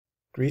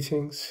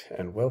Greetings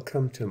and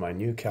welcome to my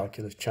new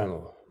calculus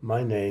channel.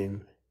 My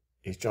name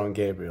is John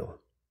Gabriel.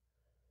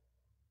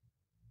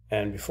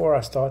 And before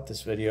I start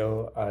this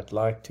video, I'd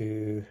like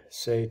to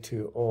say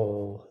to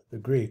all the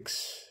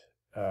Greeks,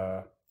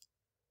 Allah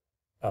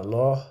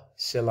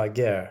c'est la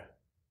guerre,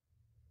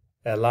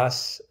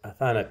 Hélas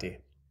Athanati.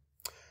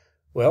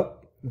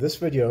 Well, this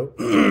video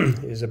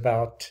is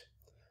about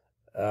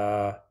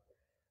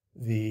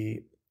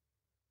the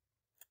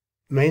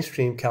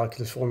mainstream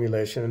calculus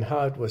formulation and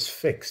how it was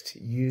fixed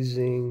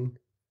using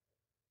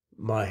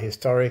my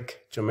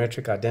historic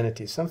geometric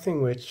identity,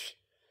 something which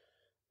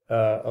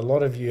a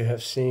lot of you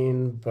have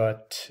seen,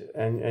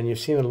 and you've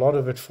seen a lot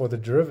of it for the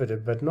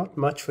derivative, but not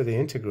much for the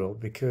integral,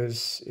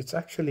 because it's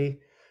actually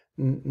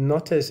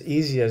not as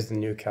easy as the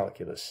new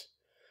calculus.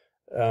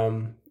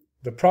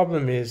 The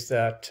problem is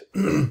that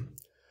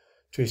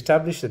to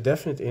establish the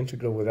definite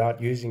integral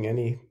without using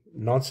any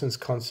nonsense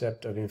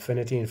concept of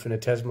infinity,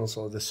 infinitesimals,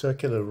 or the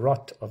circular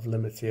rot of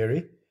limit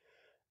theory,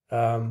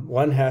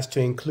 one has to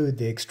include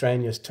the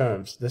extraneous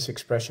terms, this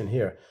expression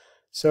here.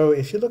 So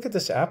if you look at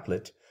this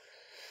applet,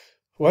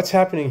 what's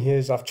happening here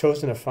is I've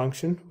chosen a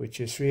function which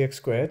is 3x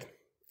squared,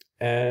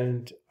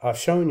 and I've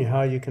shown you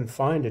how you can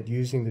find it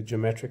using the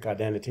geometric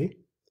identity.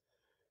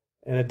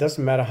 And it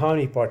doesn't matter how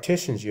many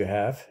partitions you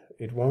have,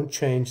 it won't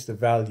change the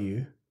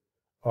value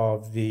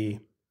of the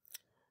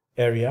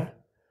area,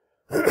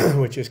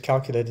 which is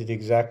calculated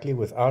exactly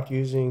without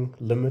using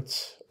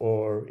limits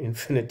or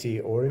infinity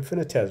or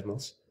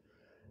infinitesimals.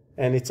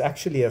 And it's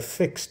actually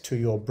affixed to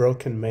your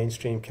broken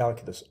mainstream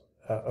calculus.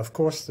 Of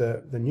course,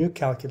 the new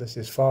calculus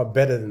is far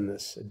better than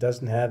this. It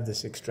doesn't have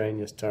this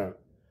extraneous term.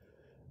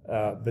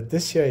 But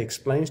this here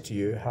explains to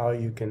you how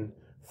you can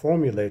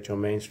formulate your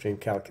mainstream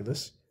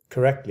calculus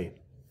correctly.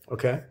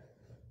 Okay?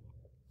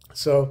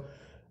 So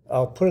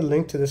I'll put a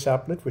link to this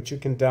applet which you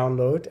can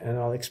download, and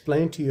I'll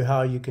explain to you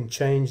how you can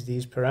change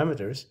these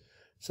parameters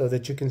so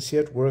that you can see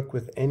it work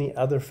with any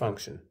other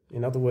function.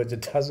 In other words,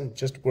 it doesn't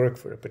just work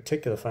for a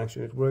particular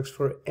function, it works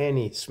for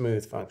any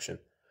smooth function.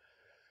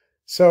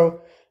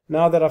 So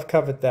now that I've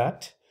covered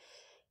that,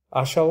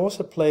 I shall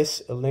also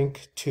place a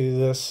link to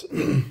this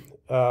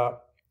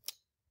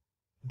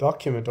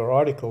document or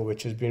article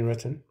which has been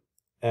written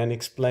and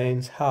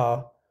explains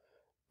how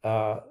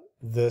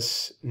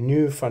this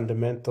new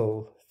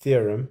fundamental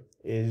theorem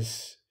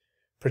is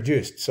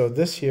produced. So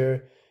this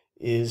here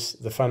is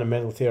the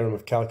fundamental theorem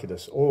of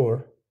calculus,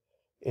 or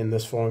in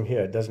this form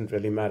here, it doesn't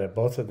really matter.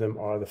 Both of them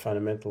are the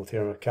fundamental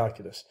theorem of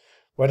calculus.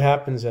 What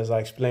happens, as I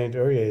explained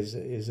earlier,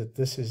 is that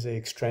this is the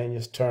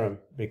extraneous term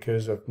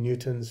because of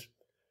Newton's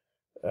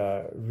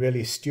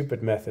really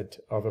stupid method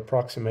of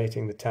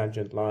approximating the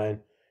tangent line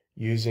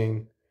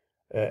using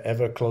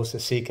ever closer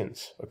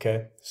secants.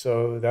 Okay,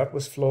 so that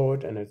was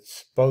flawed and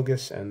it's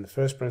bogus, and the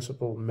first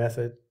principle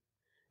method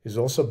is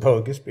also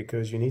bogus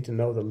because you need to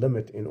know the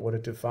limit in order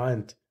to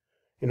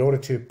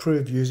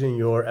prove using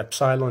your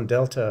epsilon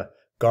delta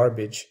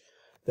garbage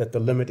that the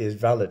limit is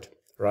valid,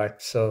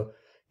 right? So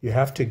you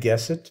have to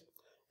guess it,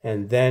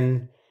 and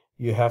then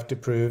you have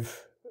to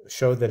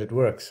show that it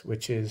works,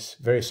 which is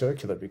very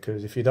circular,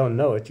 because if you don't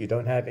know it, you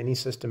don't have any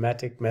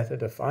systematic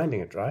method of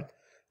finding it, right?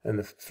 And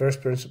the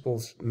first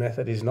principles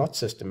method is not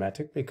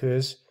systematic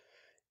because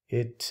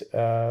it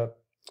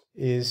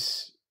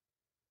is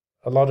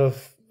a lot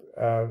of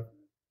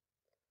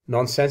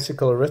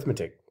nonsensical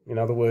arithmetic. In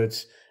other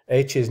words,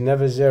 h is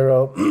never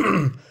 0,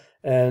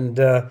 and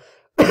no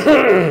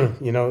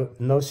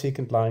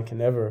secant line can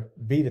ever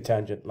be the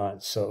tangent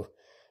line. So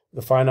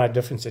the finite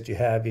difference that you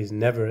have is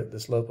never the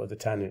slope of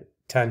the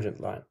tangent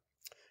line.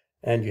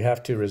 And you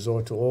have to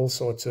resort to all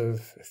sorts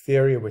of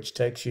theory, which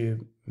takes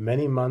you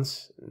many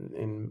months,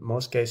 in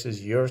most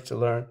cases years, to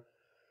learn.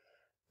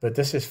 But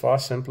this is far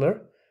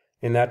simpler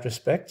in that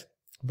respect,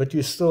 but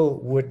you still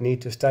would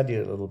need to study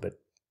it a little bit.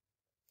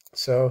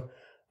 So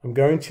I'm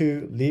going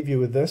to leave you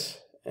with this,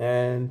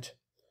 and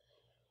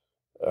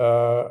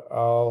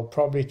I'll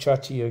probably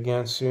chat to you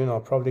again soon.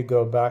 I'll probably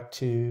go back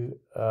to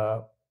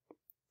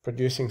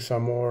producing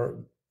some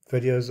more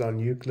videos on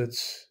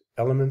Euclid's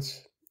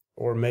elements,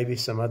 or maybe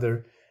some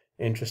other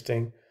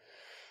interesting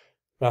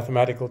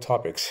mathematical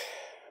topics.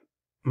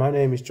 My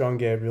name is John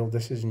Gabriel.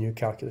 This is a new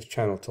calculus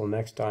channel. Till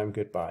next time,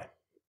 goodbye.